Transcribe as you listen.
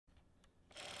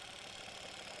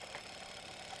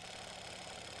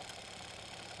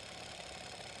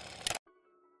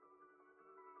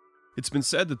It's been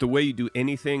said that the way you do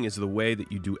anything is the way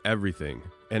that you do everything.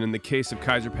 And in the case of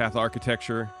Kaiser Path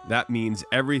architecture, that means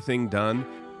everything done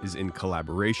is in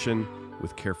collaboration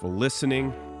with careful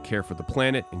listening, care for the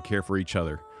planet, and care for each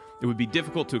other. It would be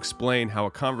difficult to explain how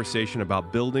a conversation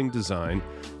about building design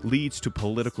leads to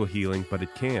political healing, but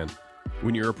it can.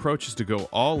 When your approach is to go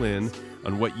all in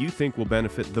on what you think will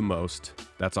benefit the most,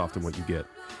 that's often what you get.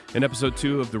 In episode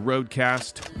 2 of the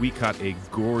Roadcast, we caught a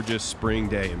gorgeous spring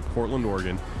day in Portland,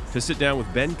 Oregon to sit down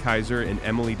with Ben Kaiser and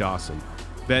Emily Dawson.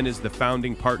 Ben is the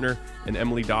founding partner, and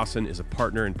Emily Dawson is a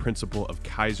partner and principal of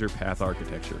Kaiser Path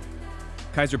Architecture.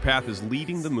 Kaiser Path is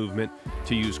leading the movement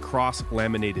to use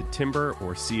cross-laminated timber,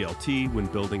 or CLT, when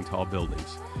building tall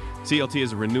buildings. CLT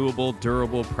is a renewable,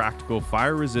 durable, practical,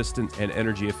 fire-resistant, and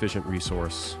energy-efficient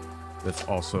resource that's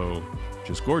also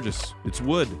just gorgeous. It's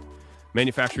wood.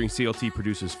 Manufacturing CLT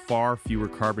produces far fewer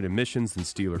carbon emissions than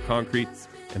steel or concrete,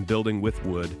 and building with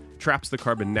wood traps the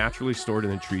carbon naturally stored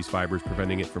in the tree's fibers,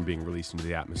 preventing it from being released into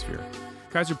the atmosphere.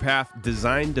 Kaiser Path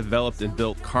designed, developed, and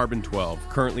built Carbon 12,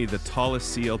 currently the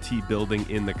tallest CLT building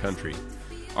in the country.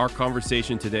 Our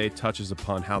conversation today touches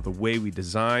upon how the way we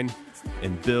design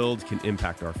and build can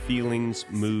impact our feelings,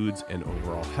 moods, and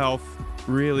overall health.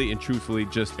 Really and truthfully,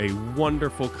 just a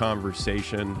wonderful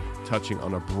conversation touching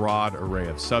on a broad array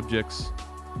of subjects.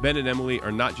 Ben and Emily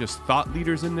are not just thought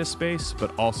leaders in this space,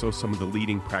 but also some of the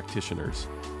leading practitioners.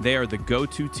 They are the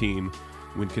go-to team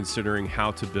when considering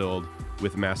how to build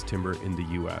with mass timber in the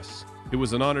U.S. It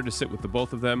was an honor to sit with the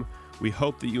both of them. We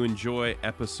hope that you enjoy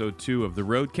episode 2 of the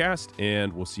Roadcast,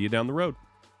 and we'll see you down the road.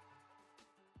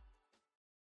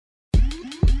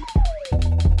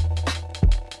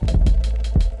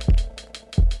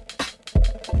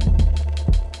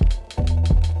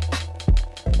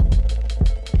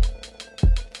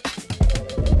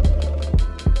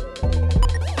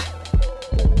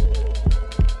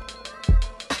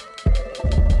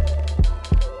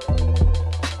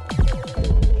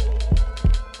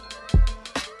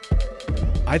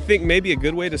 I think maybe a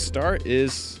good way to start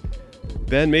is,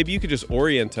 Ben, maybe you could just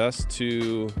orient us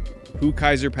to who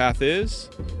Kaiser Path is,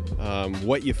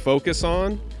 what you focus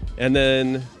on, and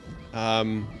then I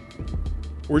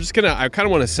kind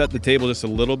of want to set the table just a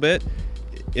little bit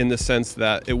in the sense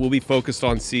that it will be focused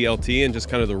on CLT and just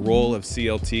kind of the role of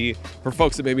CLT for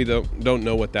folks that maybe don't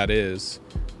know what that is.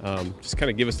 Just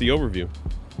kind of give us the overview.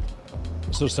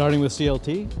 So starting with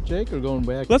CLT, Jake, or going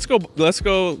back? Let's go.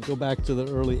 Go back to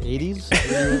the early 80s?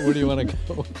 Where do you want to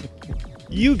go?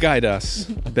 You guide us,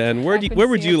 Ben. Where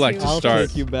would you like to start? I'll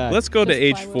take you back. Let's go to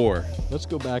age 4. Let's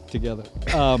go back together.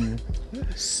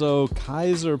 So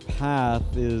Kaiser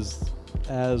Path is,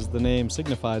 as the name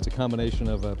signifies, a combination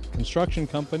of a construction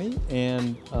company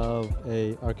and of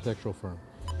a architectural firm.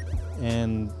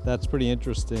 And that's pretty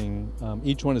interesting.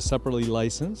 Each one is separately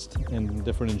licensed and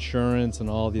different insurance and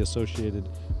all the associated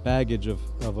baggage of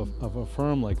a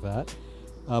firm like that.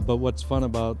 But what's fun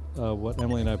about what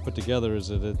Emily and I put together is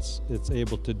that it's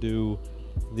able to do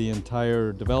the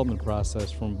entire development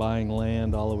process from buying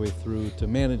land all the way through to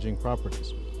managing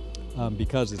properties,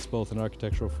 because it's both an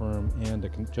architectural firm and a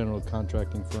general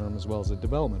contracting firm as well as a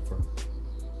development firm.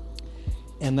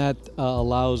 And that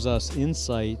allows us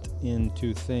insight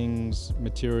into things,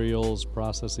 materials,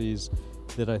 processes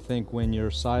that I think when you're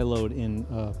siloed in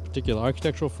a particular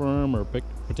architectural firm or a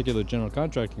particular general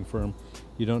contracting firm,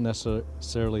 you don't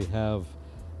necessarily have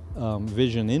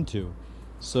vision into.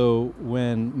 So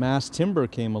when mass timber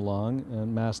came along,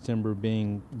 and mass timber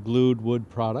being glued wood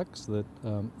products that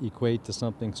equate to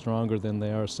something stronger than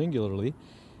they are singularly,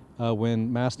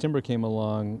 when mass timber came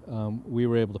along, we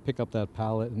were able to pick up that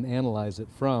palette and analyze it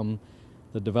from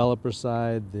the developer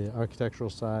side, the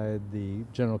architectural side, the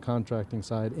general contracting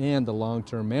side, and the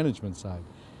long-term management side,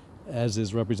 as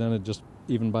is represented just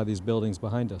even by these buildings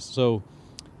behind us. So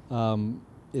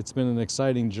it's been an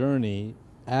exciting journey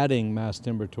adding mass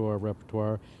timber to our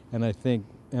repertoire, and I think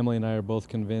Emily and I are both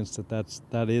convinced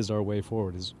that is our way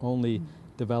forward, is only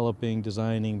developing,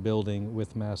 designing, building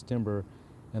with mass timber,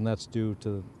 and that's due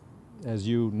to, as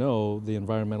you know, the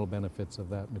environmental benefits of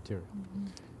that material.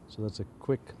 So that's a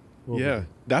quick overview. Yeah,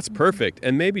 that's perfect.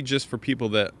 And maybe just for people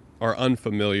that are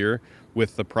unfamiliar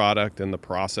with the product and the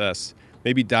process,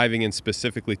 maybe diving in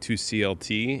specifically to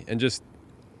CLT and just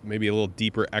maybe a little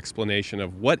deeper explanation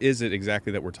of what is it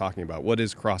exactly that we're talking about? What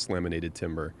is cross-laminated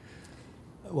timber?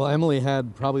 Well, Emily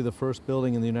had probably the first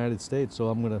building in the United States, so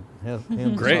I'm going to hand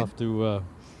this off to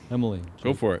Emily.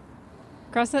 Go for it.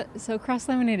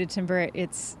 Cross-laminated timber,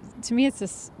 to me it's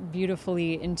this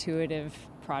beautifully intuitive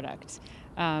product.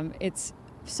 It's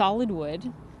solid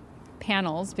wood,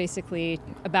 panels, basically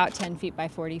about 10 feet by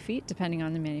 40 feet, depending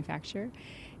on the manufacturer.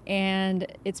 And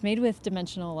it's made with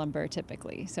dimensional lumber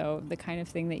typically, so the kind of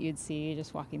thing that you'd see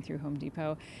just walking through Home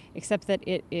Depot, except that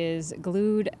it is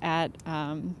glued at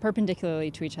perpendicularly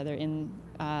to each other in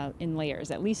layers,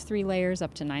 at least 3 layers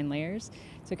up to 9 layers.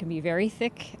 So it can be very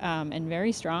thick and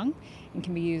very strong, and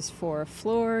can be used for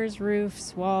floors,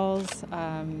 roofs, walls,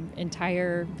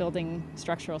 entire building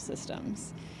structural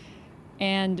systems.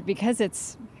 And because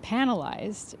it's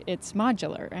panelized, it's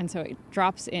modular, and so it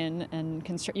drops in, and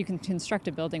you can construct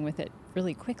a building with it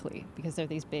really quickly because they're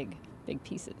these big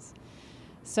pieces.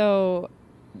 So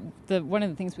one of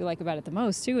the things we like about it the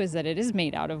most too is that it is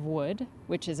made out of wood,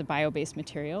 which is a bio-based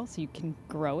material, so you can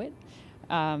grow it,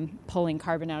 pulling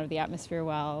carbon out of the atmosphere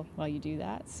while you do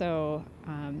that. So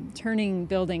turning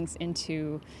buildings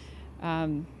into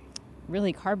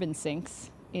really carbon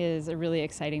sinks is a really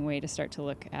exciting way to start to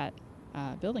look at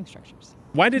building structures.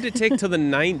 Why did it take till the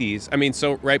 90s? I mean,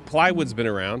 so, right, plywood's been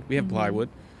around. We have plywood.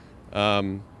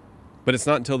 But it's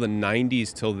not until the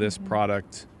 90s till this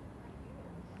product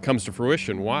comes to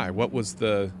fruition. Why? What was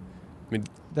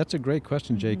That's a great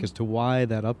question, Jake, as to why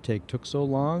that uptake took so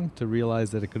long to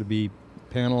realize that it could be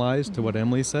panelized, to what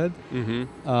Emily said.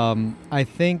 I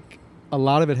think a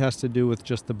lot of it has to do with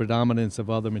just the predominance of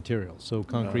other materials, so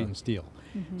concrete and steel.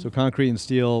 So concrete and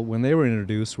steel, when they were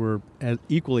introduced, were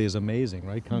equally as amazing,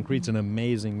 right? Concrete's an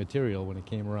amazing material when it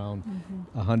came around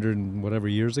 100 and whatever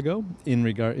years ago in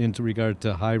regard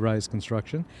to high-rise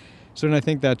construction. So and I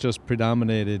think that just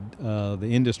predominated the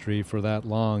industry for that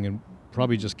long, and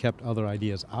probably just kept other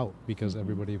ideas out because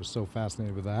everybody was so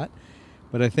fascinated with that.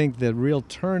 But I think the real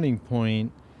turning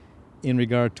point in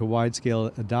regard to wide-scale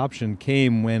adoption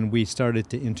came when we started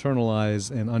to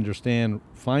internalize and understand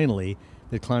finally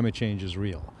that climate change is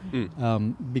real.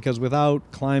 Because without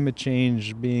climate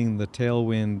change being the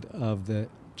tailwind of the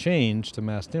change to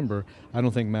mass timber, I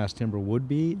don't think mass timber would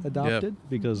be adopted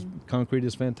because concrete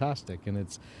is fantastic and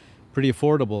it's pretty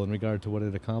affordable in regard to what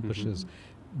it accomplishes.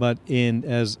 But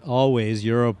as always,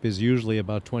 Europe is usually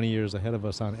about 20 years ahead of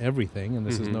us on everything, and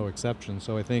this is no exception.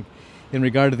 So I think in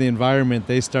regard to the environment,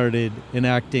 they started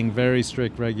enacting very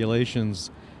strict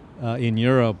regulations in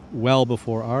Europe well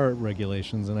before our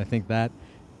regulations, and I think that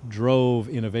drove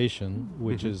innovation,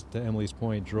 which is, to Emily's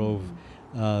point, drove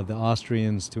the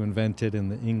Austrians to invent it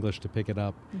and the English to pick it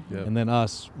up. And then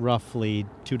us, roughly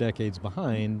 2 decades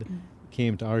behind,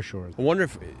 came to our shores. I wonder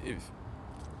if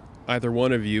either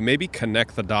one of you maybe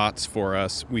connect the dots for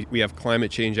us. We have climate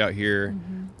change out here,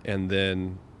 and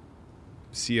then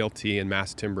CLT and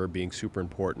mass timber being super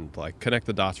important. Like, connect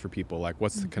the dots for people. Like,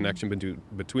 what's the connection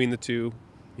between the two?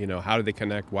 You know, how do they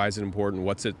connect? Why is it important?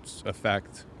 What's its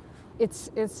effect? It's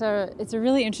a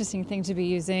really interesting thing to be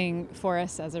using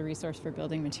forests as a resource for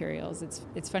building materials.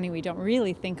 It's funny, we don't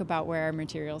really think about where our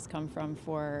materials come from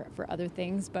for other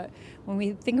things, but when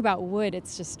we think about wood,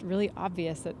 it's just really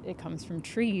obvious that it comes from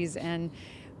trees, and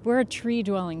we're a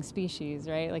tree-dwelling species,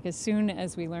 right? Like, as soon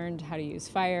as we learned how to use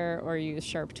fire or use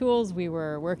sharp tools, we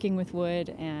were working with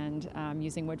wood and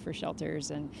using wood for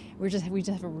shelters, and we just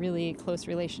have a really close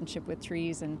relationship with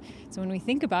trees. And so when we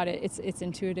think about it, it's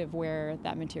intuitive where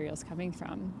that material is coming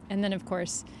from. And then, of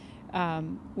course,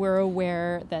 we're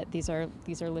aware that these are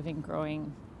living,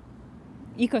 growing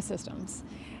ecosystems.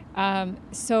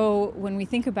 So when we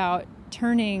think about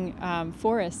turning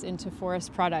forests into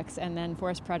forest products and then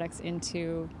forest products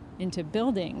into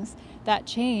buildings, that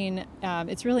chain,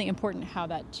 it's really important how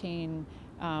that chain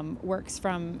works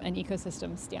from an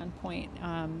ecosystem standpoint.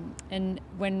 And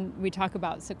when we talk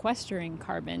about sequestering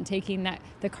carbon, taking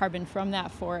the carbon from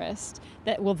that forest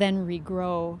that will then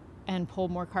regrow and pull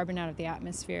more carbon out of the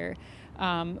atmosphere,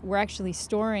 we're actually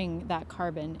storing that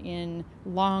carbon in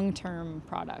long-term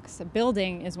products. A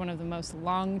building is one of the most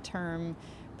long-term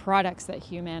products that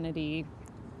humanity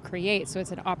creates, so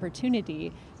it's an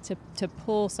opportunity to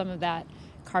pull some of that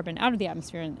carbon out of the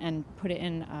atmosphere and put it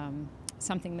in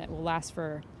something that will last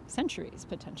for centuries,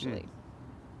 potentially.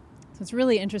 So it's a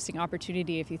really interesting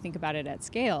opportunity if you think about it at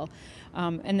scale.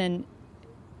 And then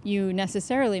you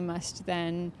necessarily must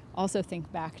then also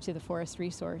think back to the forest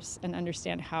resource and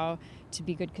understand how to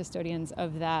be good custodians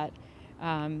of that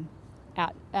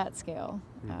at scale,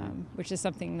 which is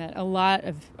something that a lot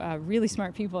of really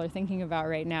smart people are thinking about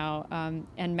right now.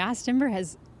 And mass timber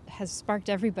has sparked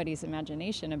everybody's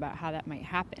imagination about how that might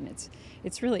happen.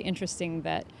 It's really interesting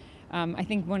that I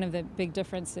think one of the big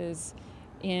differences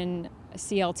in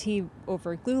CLT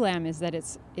over glulam is that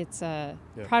it's a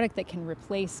product that can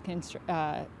replace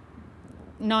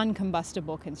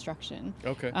non-combustible construction.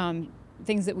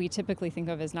 Things that we typically think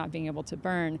of as not being able to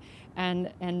burn,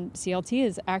 and CLT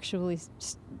is actually,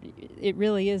 it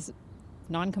really is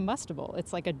non-combustible.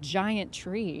 It's like a giant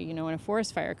tree. You know, when a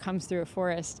forest fire comes through a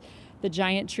forest, the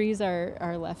giant trees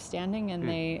are left standing, and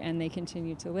they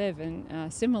continue to live.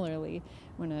 And similarly,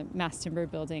 when a mass timber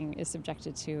building is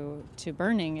subjected to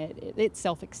burning, it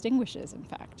self-extinguishes, in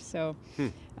fact. So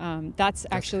that's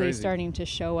actually crazy. starting to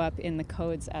show up in the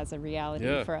codes as a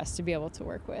reality for us to be able to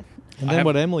work with. And then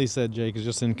what Emily said, Jake, is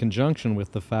just in conjunction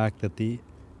with the fact that the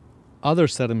other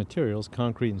set of materials,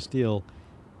 concrete and steel,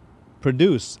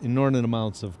 produce inordinate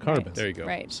amounts of carbon. Right. There you go.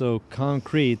 Right. So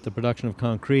concrete, the production of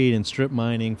concrete and strip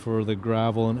mining for the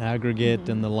gravel and aggregate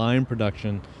and the lime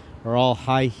production are all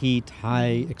high heat,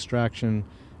 high extraction,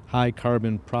 high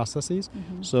carbon processes.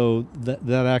 So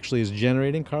that actually is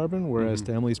generating carbon, whereas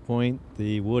to Emily's point,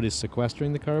 the wood is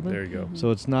sequestering the carbon. There you go. So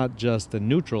it's not just a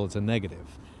neutral, it's a negative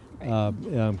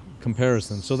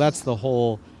comparison. So that's the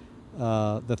whole,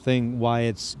 the thing why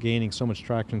it's gaining so much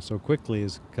traction so quickly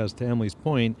is because, to Emily's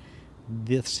point,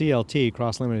 the CLT,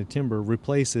 cross-laminated timber,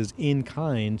 replaces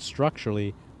in-kind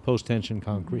structurally post-tension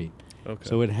concrete. Okay.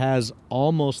 So it has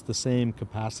almost the same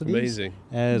capacities Amazing.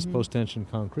 as post-tension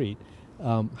concrete,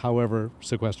 however,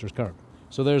 sequesters carbon.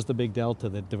 So there's the big delta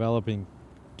that development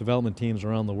teams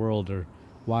around the world are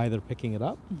why they're picking it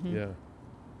up. Yeah.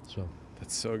 So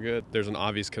That's so good. There's an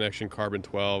obvious connection,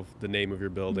 carbon-12, the name of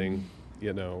your building,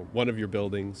 you know, one of your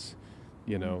buildings,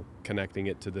 you know, connecting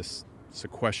it to this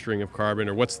sequestering of carbon,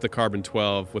 or what's the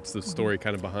carbon-12? What's the story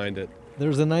kind of behind it?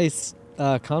 there's a nice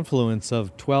confluence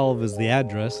of 12 is the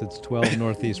address. It's 12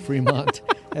 Northeast Fremont,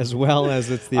 as well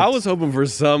as it's the... I was hoping for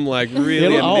some like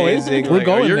really Oh, amazing. we're like,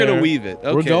 going you're there. gonna weave it.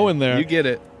 Okay. We're going there. You get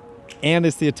it. And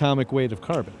it's the atomic weight of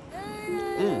carbon.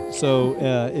 So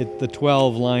the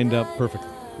 12 lined up perfectly.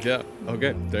 Yeah.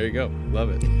 Okay. There you go. Love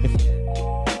it.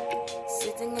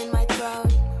 Sitting in my throne,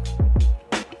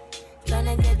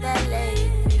 trying to get that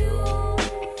late view.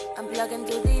 I'm plugging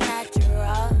to the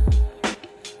natural.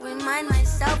 Remind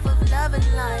myself of love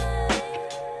and light.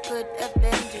 Could have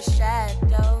been just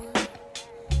shadow,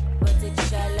 but it's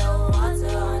shallow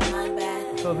water on my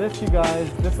back. So this, you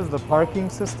guys, this is the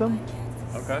parking system.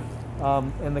 Okay.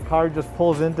 And the car just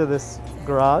pulls into this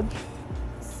garage.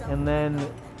 And then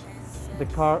the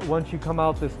car, once you come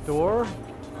out this door,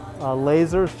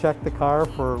 lasers check the car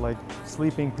for like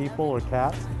sleeping people or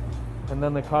cats. And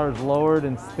then the car is lowered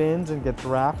and spins and gets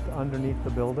wrapped underneath the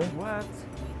building. What?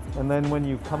 And then when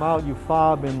you come out, you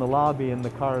fob in the lobby and the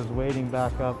car is waiting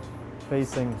back up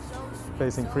facing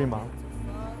Fremont.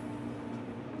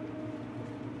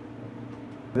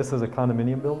 This is a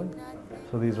condominium building,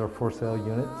 so these are for sale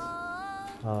units.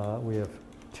 We have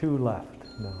 2 left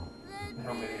now.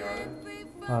 How many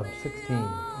are there? 16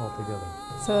 altogether.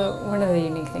 So one of the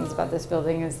unique things about this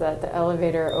building is that the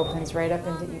elevator opens right up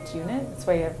into each unit. That's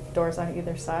why you have doors on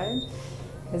either side,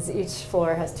 because each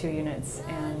floor has 2 units,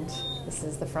 and this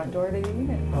is the front door to the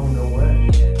unit. Oh, no way.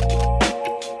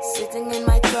 Sitting in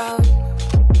my throne,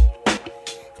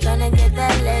 trying to get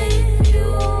that late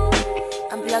view.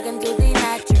 I'm plugging to the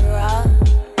natural.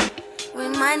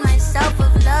 Remind myself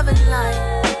of love and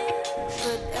light.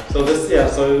 So this,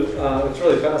 it's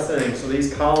really fascinating. So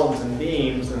these columns and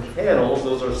beams and panels,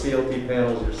 those are CLT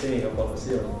panels you're seeing up on the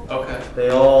ceiling. Okay. They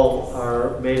all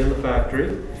are made in the factory,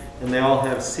 and they all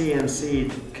have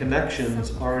CNC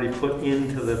connections already put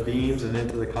into the beams and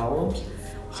into the columns.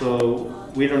 So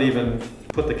we don't even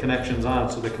put the connections on,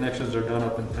 so the connections are done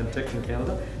up in Penticton,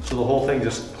 Canada. So the whole thing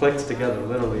just clicks together,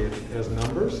 literally. It has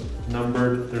numbers,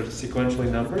 they're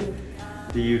sequentially numbered.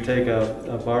 You take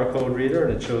a barcode reader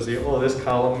and it shows you, oh, this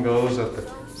column goes at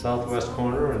the southwest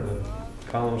corner and the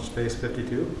column space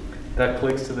 52. That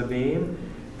clicks to the beam.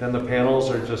 Then the panels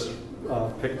are just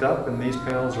picked up, and these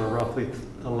panels are roughly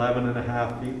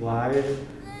 11.5 feet wide.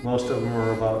 Most of them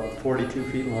are about 42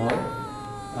 feet long.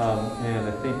 And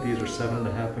I think these are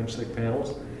 7.5 inch thick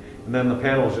panels. And then the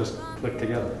panels just click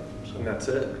together. So And that's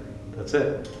it. that's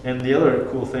it. And the other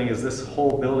cool thing is this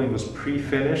whole building was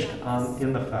pre-finished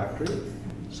in the factory.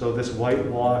 So this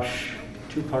whitewash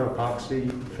 2-part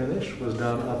epoxy finish was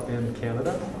done up in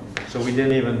Canada. So we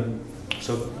didn't even,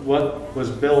 so what was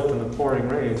built in the pouring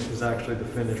rain is actually the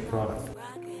finished product.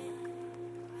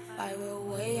 Fire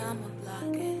away, I'ma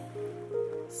block it.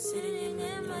 Sitting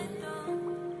in my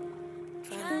throne,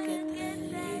 trying to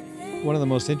get that late. One of the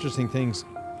most interesting things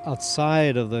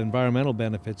outside of the environmental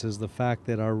benefits is the fact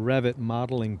that our Revit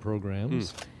modeling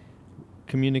programs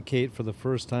communicate for the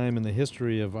first time in the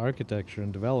history of architecture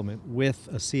and development with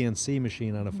a CNC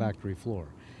machine on a factory floor.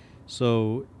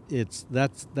 So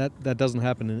that doesn't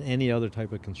happen in any other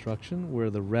type of construction, where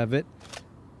the Revit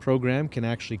program can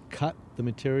actually cut the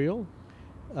material.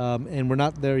 And we're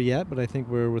not there yet, but I think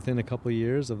we're within a couple of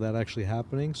years of that actually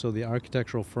happening. So the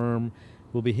architectural firm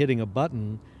will be hitting a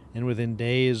button, and within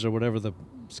days or whatever the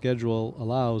schedule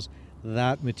allows,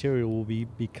 that material will be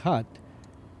cut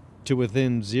to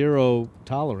within zero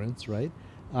tolerance, right,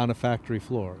 on a factory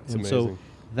floor. It's and amazing. so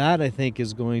that, I think,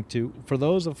 is going to, for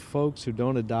those of folks who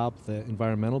don't adopt the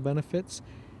environmental benefits,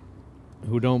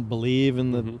 who don't believe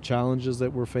in the challenges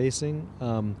that we're facing,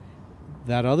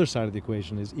 that other side of the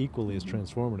equation is equally as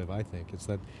transformative, I think. It's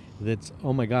that's,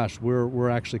 oh my gosh, we're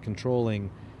actually controlling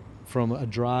from a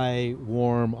dry,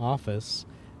 warm office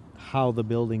how the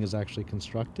building is actually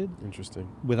constructed. Interesting.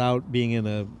 Without being in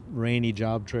a rainy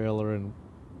job trailer and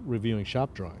reviewing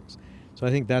shop drawings. So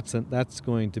I think that's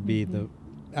going to be the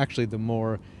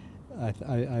more,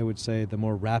 I would say, the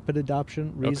more rapid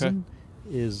adoption reason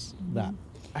is that.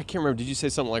 I can't remember. Did you say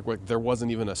something like there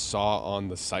wasn't even a saw on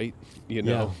the site? You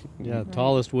know? Yeah.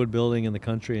 Tallest wood building in the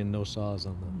country and no saws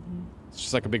on them. It's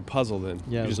just like a big puzzle then.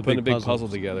 Yeah, You're just putting a big puzzle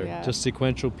together. Yeah. Just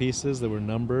sequential pieces that were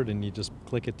numbered, and you just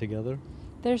click it together.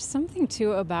 There's something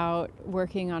too about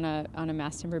working on a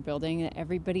mass timber building that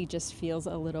everybody just feels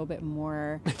a little bit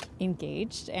more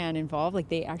engaged and involved. Like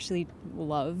they actually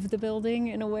love the building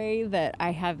in a way that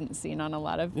I haven't seen on a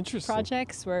lot of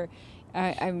projects. Where,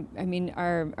 I mean,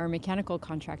 our mechanical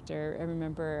contractor, I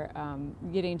remember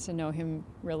getting to know him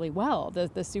really well.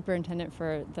 The superintendent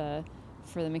for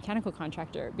the mechanical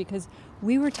contractor, because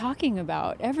we were talking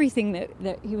about everything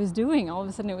that he was doing. All of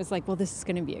a sudden it was like, well, this is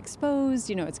going to be exposed,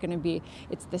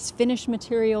 it's this finished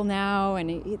material now,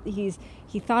 and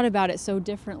he thought about it so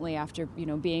differently after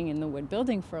being in the wood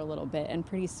building for a little bit, and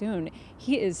pretty soon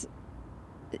he is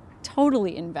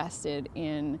totally invested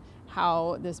in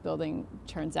how this building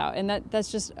turns out, and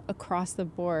that's just across the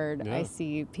board. I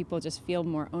see people just feel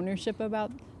more ownership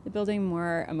about the building,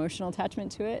 more emotional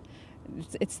attachment to it.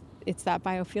 It's that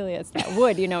biophilia, it's that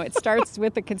wood, it starts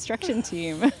with the construction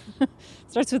team,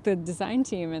 starts with the design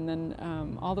team, and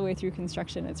then all the way through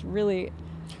construction. It's really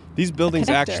these buildings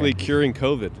actually curing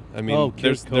COVID. I mean,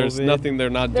 there's nothing they're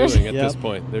not doing at this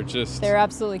point. They're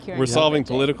absolutely curing. We're solving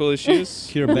political issues.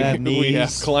 Cure bad knees. We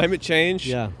have climate change.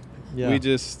 Yeah. We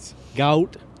just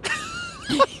gout.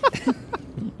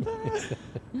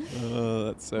 Oh,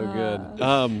 that's so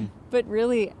good. But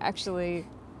really, actually,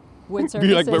 wood surfaces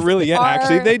you're like, but really,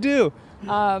 actually, they do.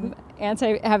 Have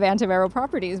antiviral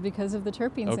properties because of the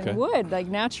terpenes in wood. Like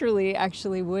naturally,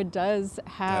 actually, wood does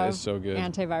have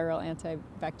antiviral,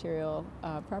 antibacterial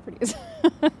properties.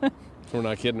 We're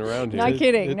not kidding around here. Not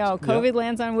kidding. No, COVID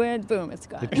lands on wood, boom, it's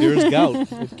gone. It cures gout.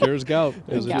 It cures gout,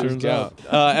 as it turns out.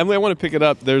 Emily, I want to pick it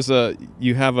up.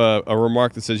 You have a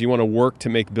remark that says you want to work to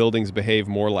make buildings behave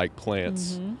more like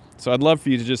plants. So I'd love for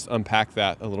you to just unpack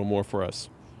that a little more for us.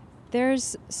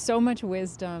 There's so much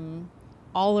wisdom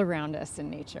all around us in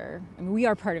nature. I mean, we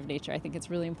are part of nature. I think it's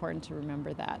really important to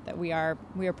remember that we are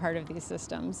part of these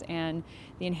systems, and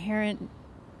the inherent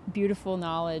beautiful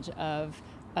knowledge of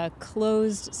a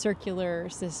closed circular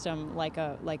system like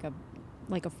a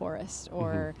forest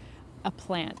or a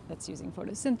plant that's using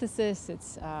photosynthesis.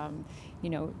 It's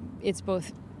it's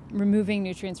both removing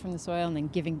nutrients from the soil and then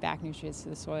giving back nutrients to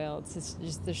the soil. It's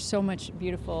just there's so much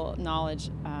beautiful knowledge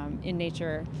in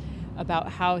nature about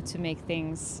how to make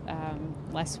things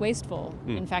less wasteful.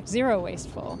 In fact, zero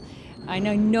wasteful. I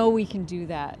know we can do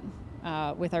that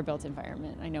with our built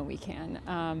environment. I know we can.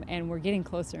 And we're getting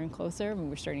closer and closer. I mean,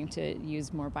 we're starting to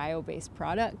use more bio-based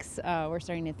products. We're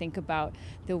starting to think about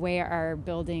the way our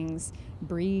buildings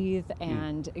breathe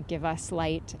and give us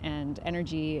light and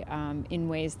energy in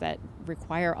ways that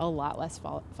require a lot less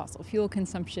fossil fuel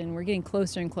consumption. We're getting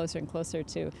closer and closer and closer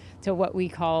to what we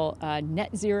call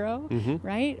net zero,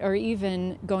 right? Or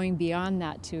even going beyond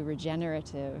that to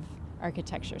regenerative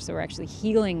architecture. So we're actually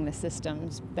healing the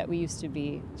systems that we used to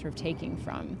be sort of taking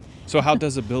from. So how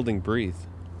does a building breathe?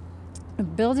 A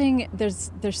building,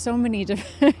 there's so many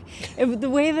different the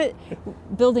way that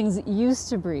buildings used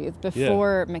to breathe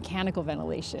before mechanical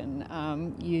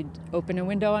ventilation. You'd open a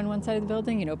window on one side of the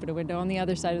building, you'd open a window on the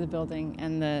other side of the building,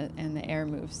 and the air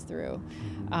moves through.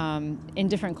 In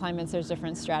different climates, there's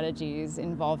different strategies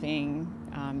involving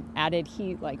added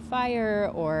heat like fire,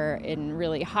 or in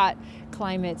really hot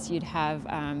climates you'd have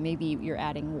maybe you're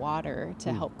adding water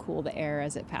to help cool the air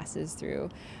as it passes through.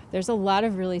 There's a lot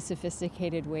of really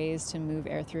sophisticated ways to move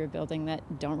air through a building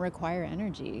that don't require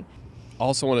energy.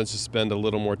 Also wanted to spend a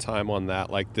little more time on that,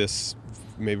 like this,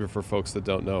 maybe for folks that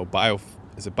don't know,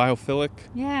 is it biophilic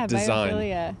design?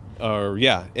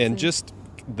 Biophilia. And just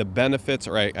the benefits,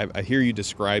 or I hear you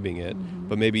describing it,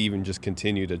 but maybe even just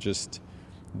continue to just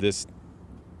this,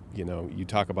 you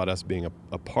talk about us being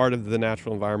a part of the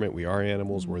natural environment. We are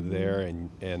animals, we're there,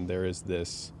 and there is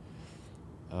this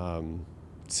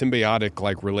symbiotic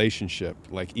like relationship,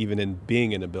 like even in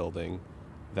being in a building,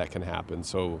 that can happen.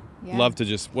 So Yeah. love to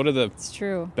just, what are the It's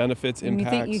true. benefits, And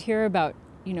impacts? you hear about,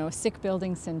 sick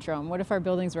building syndrome. What if our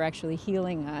buildings were actually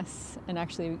healing us and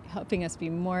actually helping us be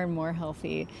more and more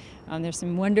healthy? There's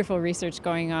some wonderful research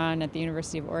going on at the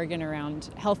University of Oregon around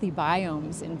healthy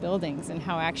biomes in buildings and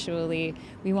how actually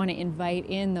we want to invite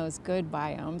in those good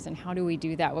biomes. And how do we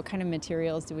do that? What kind of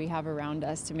materials do we have around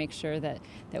us to make sure that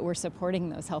we're supporting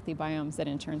those healthy biomes that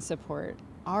in turn support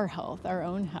our health, our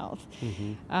own health?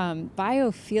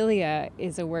 Biophilia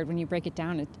is a word, when you break it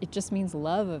down, it just means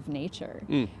love of nature,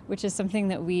 which is something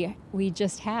that we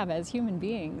just have as human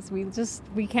beings.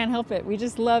 We can't help it. We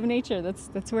just love nature.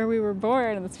 That's where we were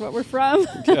born, and that's what we're from.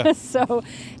 Yeah. So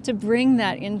to bring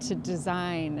that into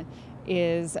design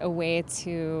is a way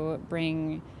to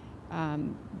bring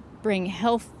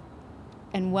health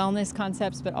and wellness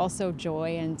concepts, but also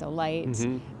joy and delight,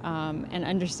 and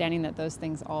understanding that those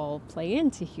things all play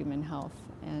into human health.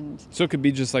 And so it could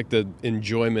be just like the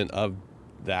enjoyment of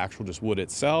the actual just wood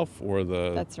itself, or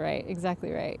the... That's right,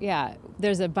 exactly right. Yeah,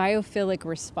 there's a biophilic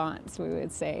response, we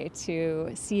would say, to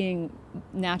seeing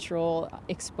natural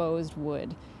exposed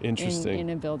wood in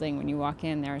a building. When you walk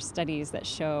in, there are studies that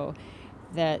show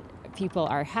that people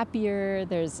are happier.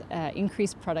 There's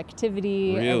increased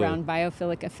productivity around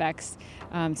biophilic effects.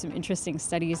 Some interesting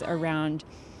studies around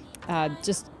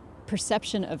just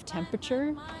perception of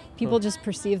temperature. People just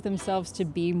perceive themselves to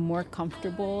be more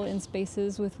comfortable in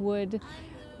spaces with wood,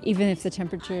 even if the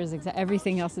temperature is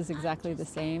everything else is exactly the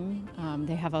same.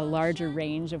 They have a larger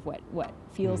range of what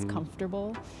feels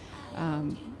comfortable.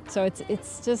 So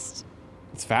it's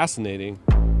fascinating.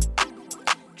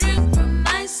 Drink from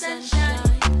my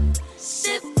sunshine,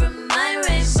 sip from my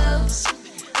rainbows,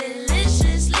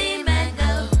 deliciously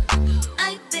mango.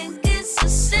 I think it's a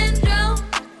syndrome,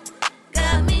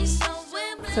 got me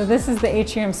So this is the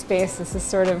atrium space. This is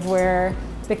sort of where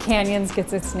the Canyons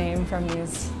gets its name, from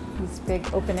these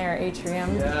big open air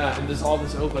atriums. Yeah, and does all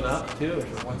this open up too?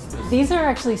 What's this? These are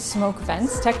actually smoke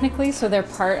vents technically, so they're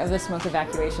part of the smoke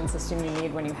evacuation system you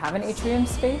need when you have an atrium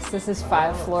space. This is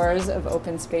 5 floors of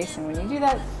open space, and when you do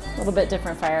that, a little bit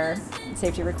different fire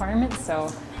safety requirements.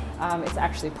 So it's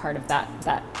actually part of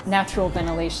that natural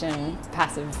ventilation,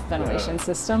 passive ventilation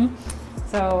system.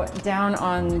 So down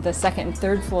on the 2nd and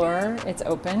 3rd floor, it's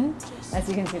open. As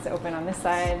you can see, it's open on this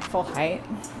side, full height.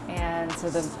 And so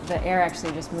the air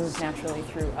actually just moves naturally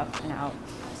up and out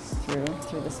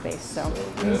through the space. So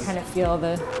you can kind of feel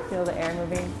the air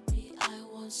moving. I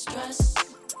won't stress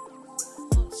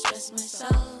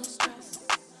myself,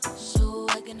 so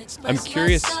I can express I'm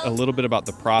curious myself. a little bit about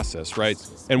the process, right?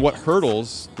 And what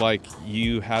hurdles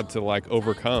you had to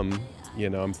overcome.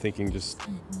 I'm thinking just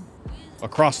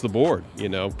across the board,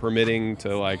 permitting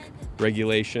to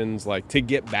regulations, to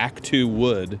get back to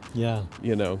wood. Yeah.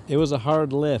 It was a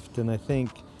hard lift, and I think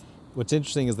what's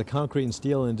interesting is the concrete and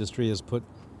steel industry has put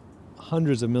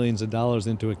hundreds of millions of dollars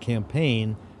into a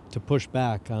campaign to push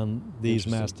back on these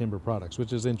mass timber products,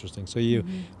 which is interesting. So you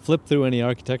flip through any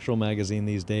architectural magazine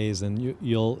these days, and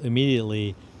you'll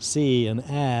immediately see an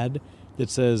ad that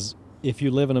says, if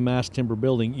you live in a mass timber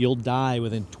building, you'll die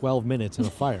within 12 minutes in a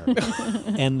fire.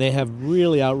 And they have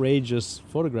really outrageous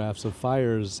photographs of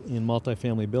fires in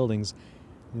multifamily buildings.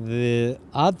 The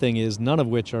odd thing is none of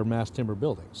which are mass timber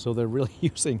buildings. So they're really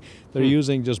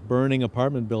using just burning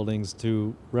apartment buildings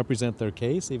to represent their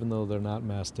case, even though they're not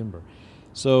mass timber.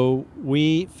 So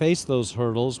we faced those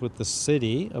hurdles with the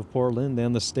city of Portland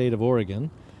and the state of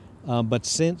Oregon. But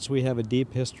since we have a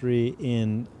deep history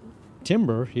in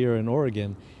timber here in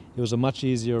Oregon, it was a much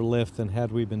easier lift than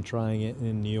had we been trying it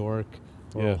in New York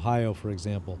or Ohio, for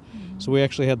example. So we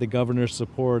actually had the governor's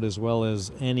support, as well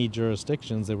as any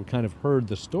jurisdictions that kind of heard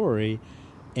the story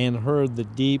and heard the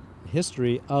deep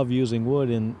history of using wood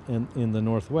in the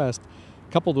Northwest,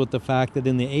 coupled with the fact that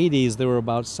in the 80s there were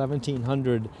about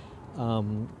 1,700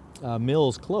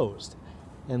 mills closed.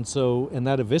 And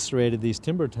that eviscerated these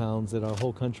timber towns that our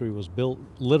whole country was built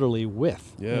literally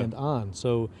with and on.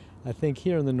 So I think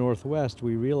here in the Northwest,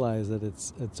 we realize that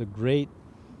it's a great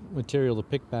material to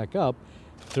pick back up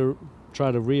to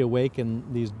try to reawaken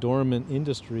these dormant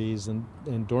industries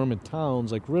and dormant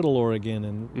towns like Riddle, Oregon,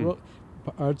 and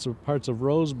parts of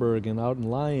Roseburg and out in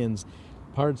Lyons,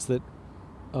 parts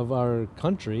of our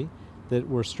country that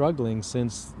were struggling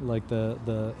since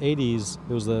the 80s.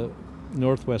 There was the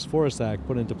Northwest Forest Act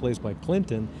put into place by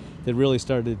Clinton that really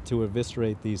started to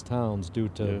eviscerate these towns due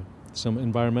to some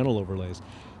environmental overlays.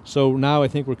 So now I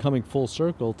think we're coming full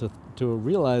circle to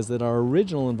realize that our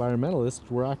original environmentalists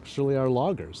were actually our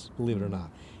loggers, believe it or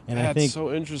not. And That's I think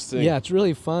so interesting. Yeah, it's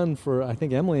really fun for, I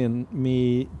think, Emily and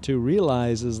me to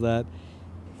realize is that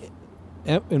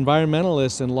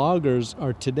environmentalists and loggers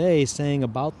are today saying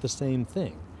about the same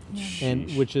thing. And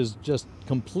which is just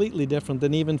completely different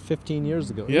than even 15 years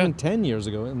ago, even 10 years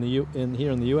ago here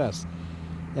in the U.S.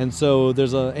 And so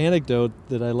there's an anecdote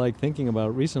that I like thinking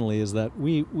about recently is that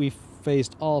we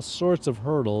faced all sorts of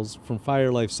hurdles from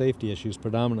fire life safety issues,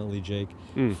 predominantly, Jake,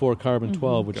 for Carbon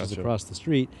 12, which is across the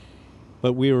street.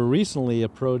 But we were recently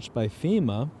approached by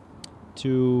FEMA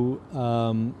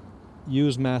to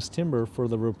use mass timber for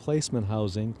the replacement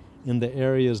housing in the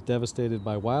areas devastated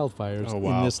by wildfires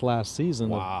in this last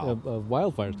season of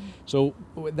wildfires. So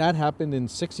that happened in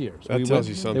 6 years. That tells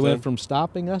you something. They went from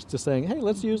stopping us to saying, hey,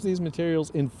 let's use these materials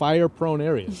in fire-prone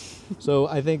areas. So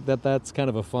I think that's kind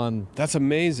of a fun... That's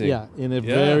amazing. Yeah, in a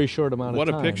very short amount of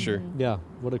time. What a picture. Yeah,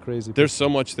 what a crazy There's picture. so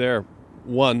much there.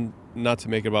 One, not to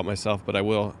make it about myself, but I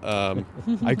will.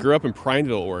 I grew up in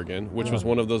Prineville, Oregon, which was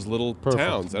one of those little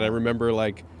towns. And I remember,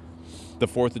 like, the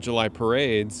 4th of July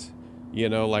parades... You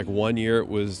know, like one year it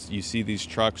was, you see these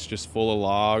trucks just full of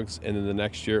logs, and then the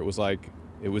next year it was like,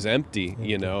 it was empty,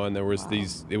 you know, and there was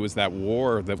it was that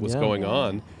war that was going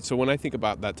on. So when I think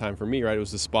about that time for me, right, it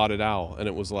was the spotted owl, and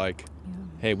it was like,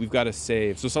 hey, we've got to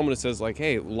save. So someone says like,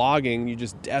 hey, logging, you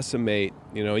just decimate,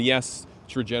 you know, yes,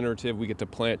 it's regenerative, we get to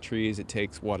plant trees, it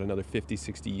takes, another 50,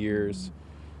 60 years.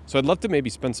 So I'd love to maybe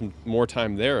spend some more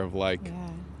time there of like,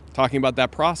 talking about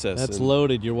that process. That's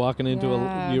loaded. You're walking into a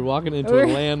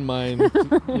landmine,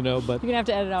 you know. But you're gonna have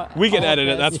to edit out. We can edit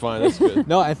it. That's fine. That's good.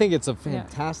 No, I think it's a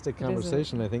fantastic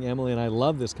conversation. I think Emily and I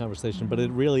love this conversation, but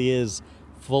it really is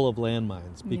full of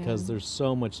landmines because there's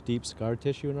so much deep scar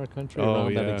tissue in our country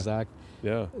around that exact.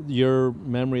 Yeah. Your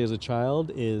memory as a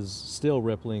child is still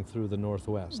rippling through the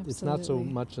Northwest. Absolutely. It's not so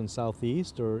much in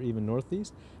Southeast or even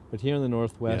Northeast, but here in the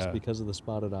Northwest because of the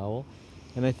spotted owl.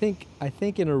 And I think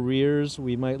in arrears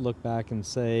we might look back and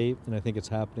say, and I think it's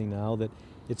happening now, that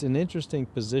it's an interesting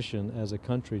position as a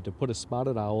country to put a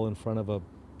spotted owl in front of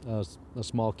a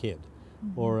small kid,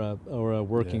 or a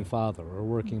working father or a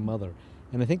working mother,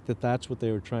 and I think that's what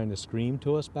they were trying to scream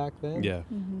to us back then. Yeah.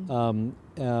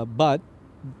 But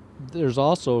there's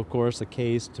also, of course, a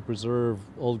case to preserve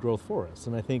old growth forests,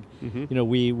 and I think you know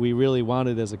we really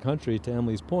wanted as a country, to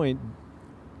Emily's point,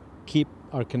 keep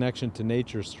our connection to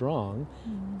nature strong,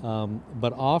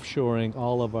 but offshoring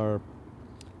all of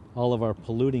our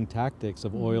polluting tactics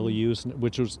of oil use,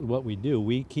 which is what we do.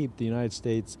 We keep the United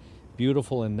States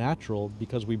beautiful and natural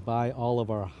because we buy all of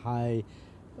our high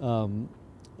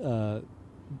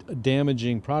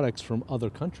damaging products from other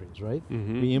countries, right?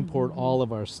 We import all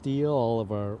of our steel, all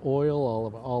of our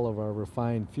oil, all of our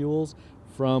refined fuels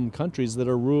from countries that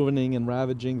are ruining and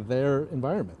ravaging their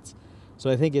environments. So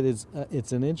I think it's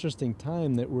an interesting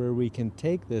time where we can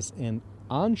take this and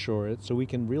onshore it so we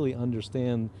can really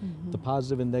understand the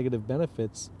positive and negative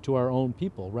benefits to our own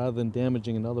people rather than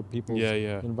damaging another people's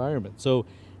environment. So,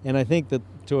 and I think that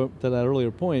to that earlier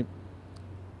point,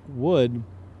 wood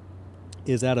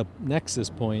is at a nexus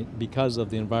point because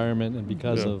of the environment and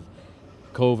because of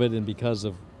COVID and because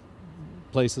of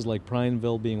places like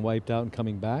Prineville being wiped out and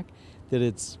coming back,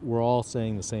 that we're all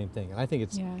saying the same thing. And I think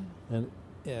it's an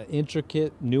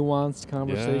intricate, nuanced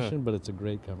conversation, but it's a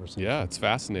great conversation. Yeah, it's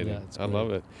fascinating. Yeah, I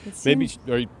love it. Maybe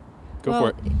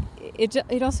go for it.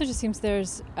 It also just seems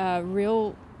there's a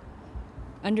real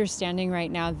understanding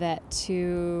right now that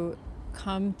to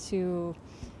come to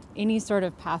any sort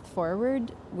of path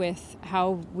forward with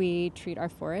how we treat our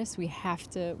forests, we have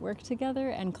to work together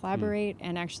and collaborate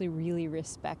and actually really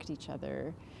respect each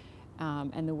other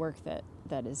and the work that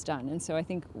is done. And so I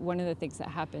think one of the things that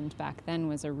happened back then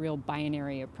was a real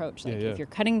binary approach. Like if you're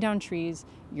cutting down trees,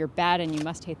 you're bad and you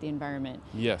must hate the environment.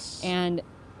 Yes. And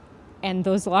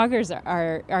those loggers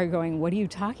are going, what are you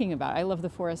talking about? I love the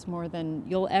forest more than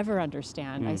you'll ever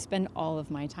understand. I spend all of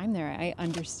my time there. I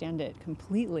understand it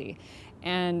completely.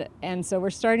 And so we're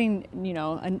starting, you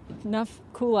know, enough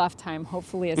cool-off time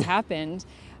hopefully has happened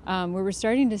where we're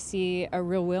starting to see a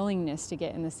real willingness to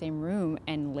get in the same room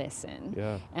and listen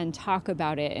and talk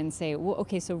about it and say, well,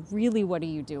 okay, so really what are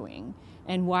you doing?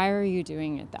 And why are you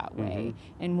doing it that way?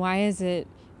 And why is it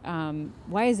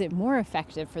more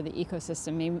effective for the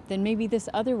ecosystem than maybe this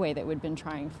other way that we've been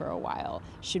trying for a while?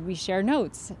 Should we share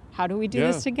notes? How do we do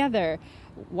this together?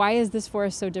 Why is this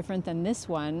forest so different than this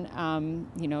one?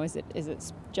 You know, is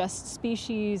it just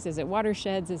species? Is it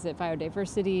watersheds? Is it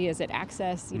biodiversity? Is it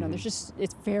access? You know,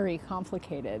 it's very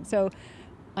complicated. So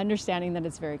understanding that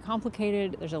it's very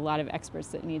complicated, there's a lot of experts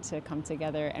that need to come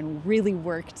together and really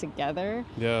work together.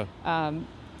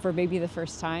 For maybe the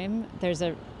first time,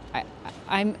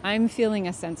 I'm feeling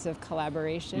a sense of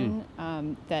collaboration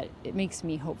that it makes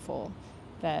me hopeful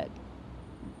that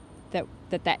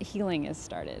healing has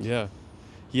started.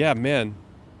 Yeah, man.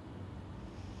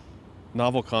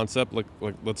 Novel concept. Like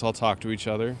let's all talk to each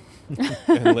other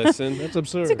and listen. That's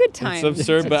absurd. It's a good time. It's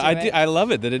absurd, to but do it. I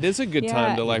love it that it is a good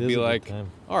time to Yeah. like It is be a good like, time.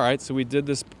 all right, so we did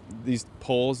these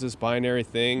polls, this binary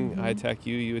thing. Mm-hmm. I attack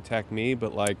you, you attack me,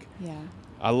 but like, Yeah.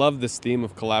 I love this theme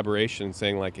of collaboration,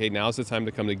 saying like, hey, now's the time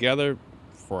to come together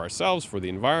for ourselves, for the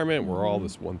environment. We're all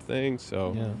this one thing.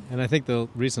 So Yeah, and I think the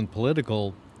recent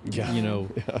political, Yeah.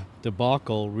 yeah.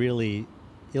 debacle really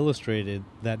illustrated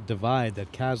that divide,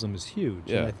 that chasm is huge.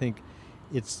 Yeah. And I think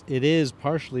it is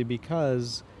partially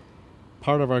because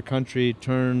part of our country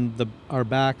turned our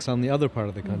backs on the other part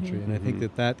of the country. And I think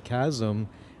that chasm,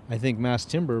 I think mass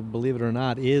timber, believe it or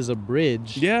not, is a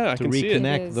bridge Yeah, I to can see it.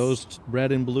 reconnect It is. those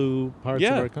red and blue parts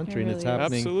Yeah. of our country. It And it's really is.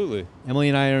 happening. Absolutely. Emily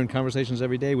and I are in conversations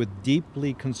every day with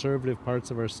deeply conservative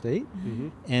parts of our state,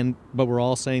 but we're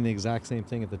all saying the exact same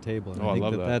thing at the table. And Oh, I I think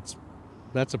love that.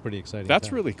 that's a pretty exciting. That's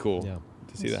time. really cool Yeah.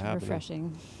 to see It's that happening.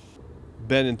 refreshing.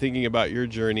 Ben, in thinking about your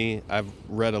journey, I've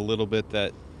read a little bit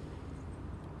that,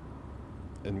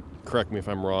 and correct me if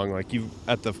I'm wrong, like you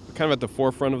at the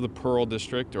forefront of the Pearl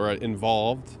District, or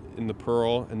involved in the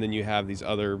Pearl, and then you have these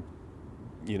other,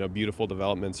 beautiful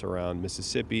developments around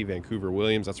Mississippi, Vancouver,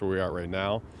 Williams. That's where we are right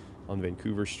now, on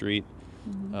Vancouver Street.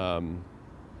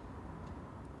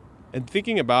 And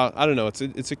thinking about, I don't know,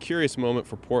 it's a curious moment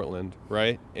for Portland,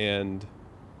 right? And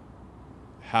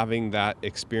having that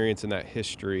experience and that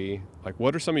history, like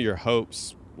what are some of your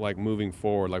hopes, like moving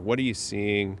forward? Like what are you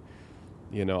seeing?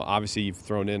 Obviously you've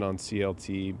thrown in on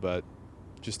CLT, but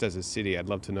just as a city, I'd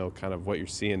love to know kind of what you're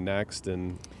seeing next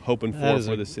and hoping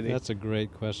for the city. That's a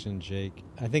great question, Jake.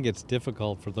 I think it's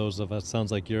difficult for those of us. Sounds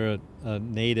like you're a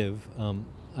native.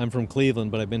 I'm from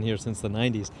Cleveland, but I've been here since the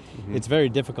 90s. It's a very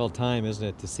difficult time, isn't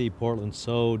it, to see Portland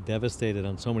so devastated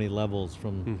on so many levels.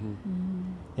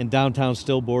 And downtown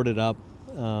still boarded up.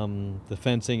 The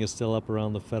fencing is still up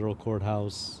around the federal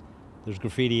courthouse. There's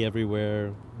graffiti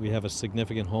everywhere. We have a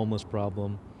significant homeless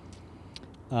problem.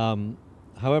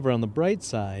 However, on the bright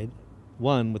side,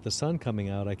 with the sun coming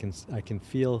out, I can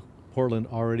feel Portland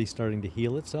already starting to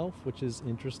heal itself, which is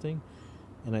interesting.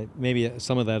 And maybe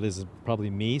some of that is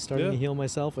probably me starting to heal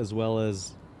myself, as well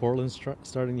as Portland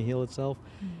starting to heal itself.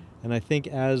 And I think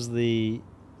as the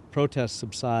protests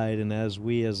subside and as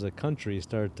we as a country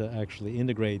start to actually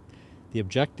integrate the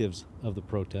objectives of the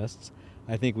protests,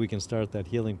 I think we can start that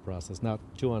healing process, not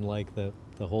too unlike the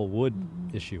whole wood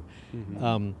issue.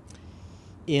 On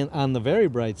the very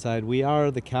bright side, we are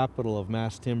the capital of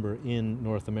mass timber in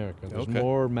North America. There's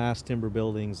more mass timber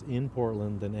buildings in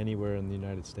Portland than anywhere in the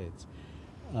United States.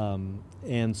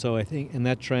 And so I think, and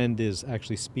that trend is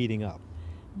actually speeding up.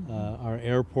 Our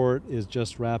airport is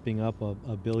just wrapping up a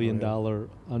 $1 billion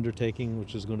undertaking,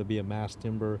 which is going to be a mass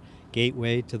timber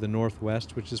gateway to the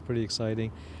Northwest, which is pretty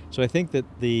exciting. So I think that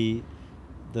the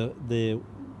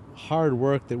hard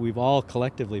work that we've all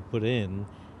collectively put in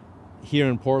here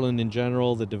in Portland in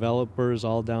general, the developers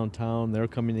all downtown, they're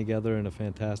coming together in a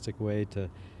fantastic way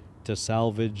to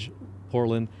salvage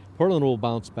Portland. Portland will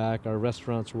bounce back. Our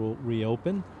restaurants will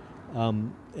reopen.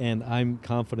 And I'm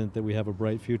confident that we have a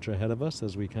bright future ahead of us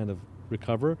as we kind of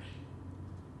recover.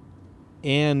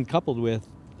 And coupled with,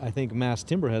 I think mass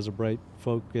timber has a bright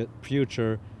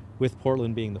future with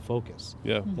Portland being the focus.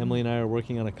 Yeah. Emily and I are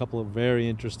working on a couple of very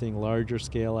interesting larger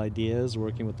scale ideas,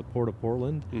 working with the Port of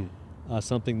Portland,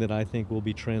 something that I think will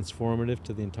be transformative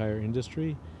to the entire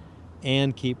industry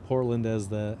and keep Portland as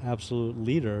the absolute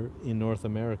leader in North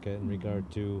America in regard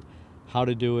to how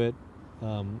to do it,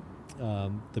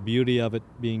 the beauty of it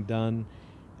being done.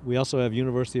 We also have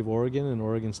University of Oregon and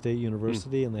Oregon State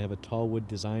University, and they have a Tallwood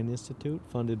Design Institute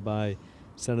funded by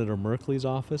Senator Merkley's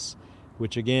office,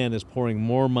 which again is pouring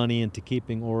more money into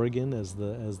keeping Oregon as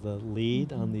the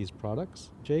lead on these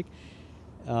products, Jake.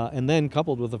 And then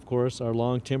coupled with, of course, our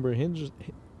long timber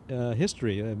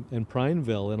history in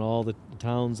Prineville and all the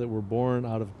towns that were born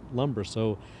out of lumber.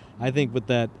 So I think with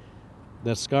that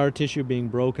scar tissue being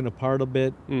broken apart a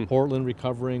bit, Portland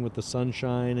recovering with the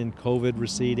sunshine and COVID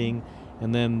receding,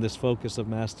 and then this focus of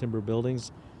mass timber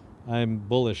buildings, I'm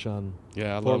bullish on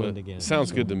Portland again.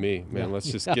 Sounds good to me, man.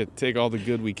 Let's just take all the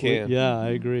good we can. Yeah, I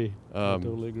agree. I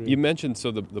totally agree. You mentioned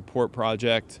the port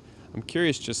project. I'm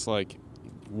curious, just like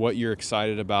what you're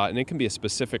excited about, and it can be a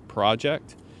specific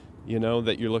project,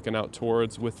 that you're looking out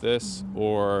towards with this,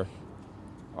 or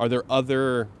are there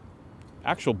other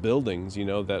actual buildings,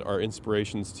 that are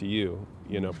inspirations to you,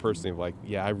 personally, of like,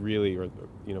 I really, or,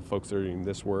 folks that are doing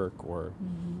this work or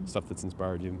stuff that's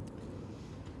inspired you?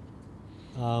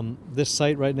 This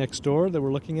site right next door that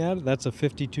we're looking at, that's a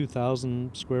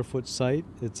 52,000 square foot site.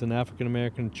 It's an African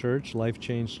American church, Life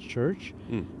Changed Church.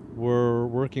 We're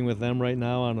working with them right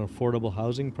now on an affordable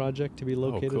housing project to be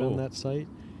located cool. on that site,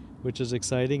 which is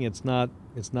exciting. It's not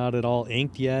at all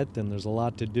inked yet, and there's a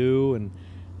lot to do. And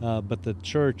but the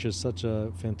church is such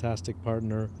a fantastic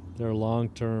partner. They're a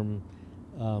long-term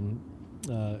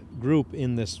group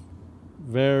in this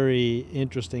very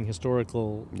interesting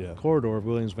historical corridor of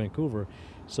Williams, Vancouver.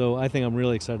 So I think I'm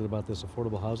really excited about this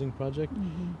affordable housing project.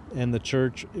 And the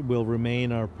church will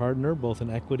remain our partner, both in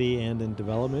equity and in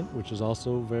development, which is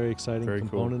also a very exciting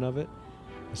component of it.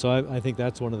 So I think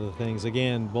that's one of the things,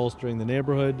 again, bolstering the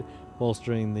neighborhood,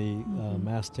 bolstering the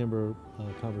mass timber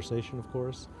conversation, of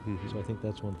course. So I think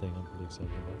that's one thing I'm pretty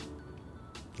excited about.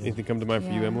 Yeah. Anything come to mind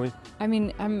for you, Emily? I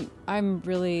mean, I'm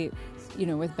really,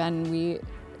 with Ben,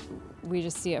 we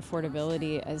just see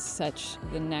affordability as such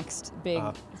the next big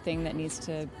thing that needs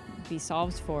to be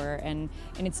solved for, and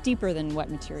it's deeper than what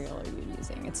material are you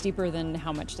using. It's deeper than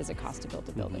how much does it cost to build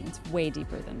a building. It's way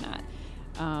deeper than that.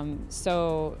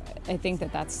 So I think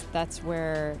that's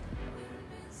where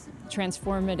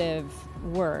transformative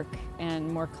work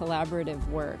and more collaborative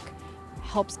work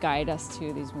helps guide us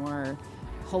to these more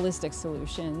holistic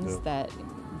solutions that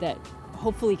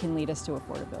hopefully can lead us to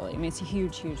affordability. I mean, it's a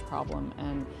huge, huge problem,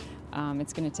 and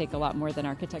it's going to take a lot more than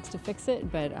architects to fix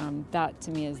it, but that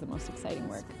to me is the most exciting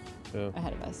work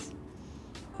ahead of us.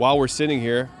 While we're sitting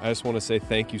here, I just want to say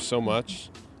thank you so much.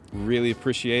 Really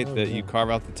appreciate that you carve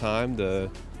out the time to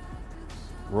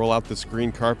roll out this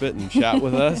green carpet and chat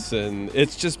with us, and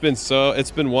it's just been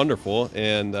it's been wonderful,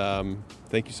 and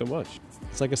thank you so much.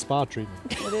 It's like a spa treatment.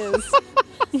 It is.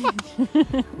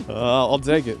 I'll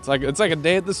take it. It's like a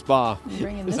day at the spa.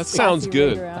 Bringing this that sounds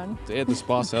good. around. Day at the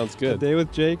spa sounds good. A day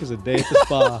with Jake is a day at the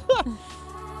spa.